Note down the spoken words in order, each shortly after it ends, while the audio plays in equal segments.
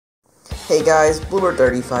Hey guys,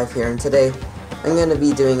 Bluebird35 here, and today I'm going to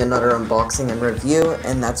be doing another unboxing and review,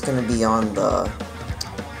 and that's going to be on the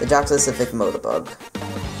Jakks Motobug.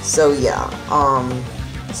 So yeah,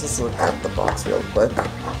 let's just look at the box real quick.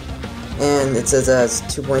 And it says it has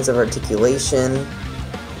 2 points of articulation,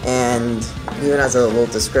 and even has a little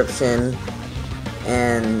description,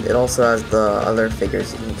 and it also has the other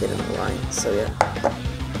figures you can get in the line, so yeah.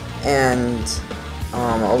 And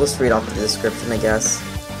I'll just read off the description, I guess.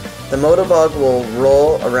 The Motobug will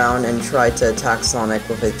roll around and try to attack Sonic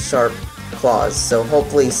with its sharp claws, so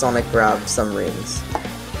hopefully Sonic grabs some rings.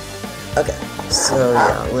 Okay, so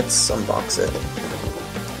yeah, let's unbox it.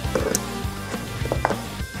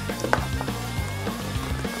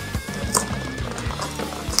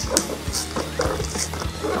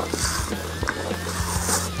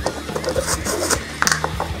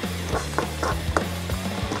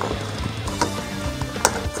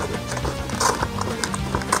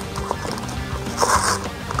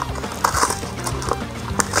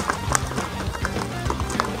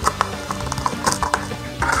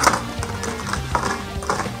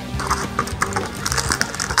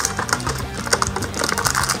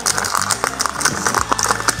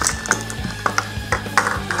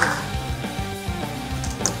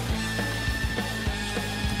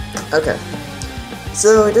 Okay,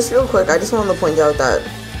 so just real quick, I just wanted to point out that,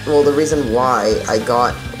 well, the reason why I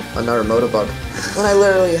got another Motobug when I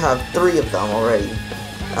literally have 3 of them already,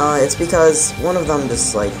 it's because one of them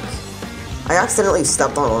just, like, I accidentally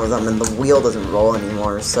stepped on one of them and the wheel doesn't roll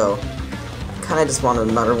anymore, so I kinda just wanted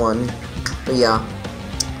another one, but yeah.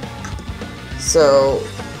 So,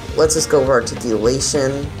 let's just go over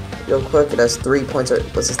articulation real quick. It has 3 points,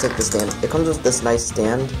 let's just take the stand. It comes with this nice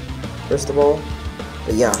stand, first of all,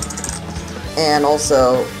 but yeah. And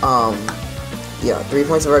also, yeah, 3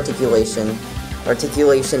 points of articulation.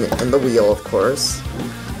 Articulation in the wheel, of course.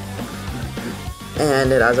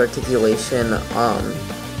 And it has articulation,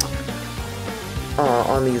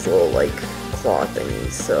 on these little, like, claw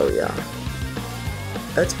thingies, so yeah.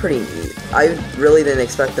 That's pretty neat. I really didn't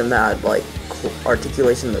expect them to add, like,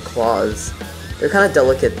 articulation in the claws. They're kind of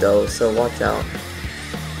delicate, though, so watch out.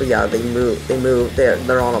 But yeah, they move,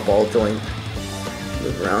 they're on a ball joint.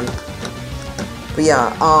 Move around. But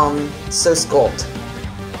yeah, so sculpt.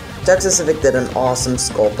 Jakks did an awesome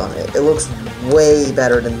sculpt on it. It looks way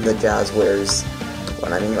better than the Jazzwares.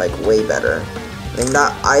 When I mean, like, way better.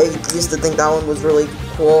 I used to think that one was really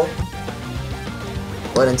cool,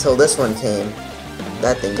 but until this one came,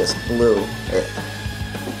 that thing just blew it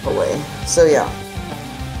away. So yeah.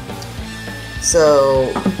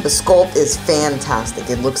 So, the sculpt is fantastic.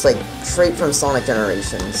 It looks like straight from Sonic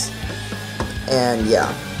Generations. And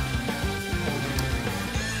yeah.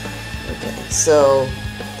 Okay, so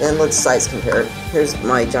then let's size compare. Here's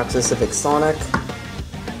my Jakks Sonic,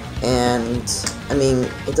 and I mean,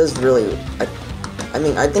 it does really. I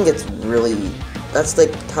mean, I think it's really. That's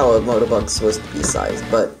like how a Motobug's supposed to be sized,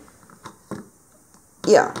 but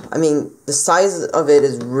yeah, I mean, the size of it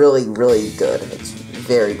is really, really good. It's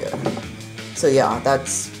very good. So yeah,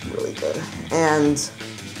 that's really good, and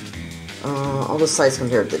I'll just size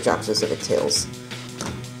compare the Jakks Tails.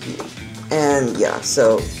 And yeah,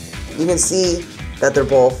 so you can see that they're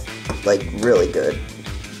both, like, really good.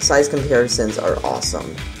 Size comparisons are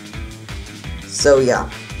awesome. So yeah.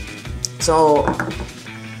 So,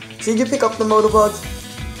 should you pick up the Motobug?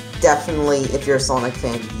 Definitely, if you're a Sonic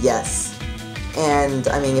fan, yes. And,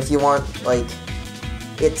 I mean, if you want, like,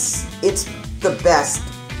 it's the best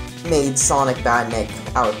made Sonic Badnik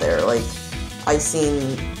out there. Like, I've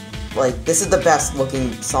seen, like, this is the best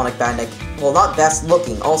looking Sonic Badnik. Well, not best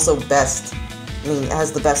looking, also best, I mean, it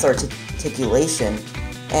has the best articulation.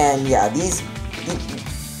 And yeah,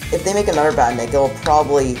 if they make another Badnik, it'll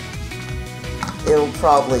probably,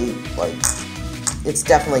 like, it's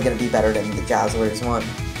definitely gonna be better than the Jazzwares one.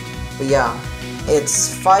 But yeah,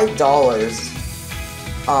 it's $5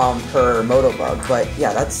 per Motobug, but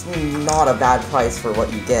yeah, that's not a bad price for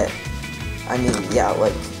what you get. I mean, yeah,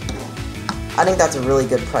 like, I think that's a really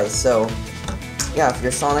good price, so yeah, if you're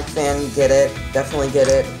a Sonic fan, get it, definitely get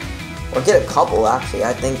it, or get a couple, actually.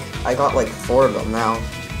 I think I got like 4 of them now,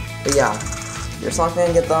 but yeah, if you're a Sonic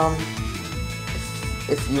fan, get them.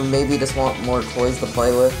 If you maybe just want more toys to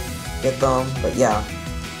play with, get them, but yeah,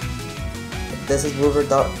 this is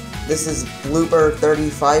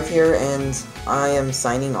Bluebird35 here, and I am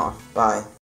signing off, bye.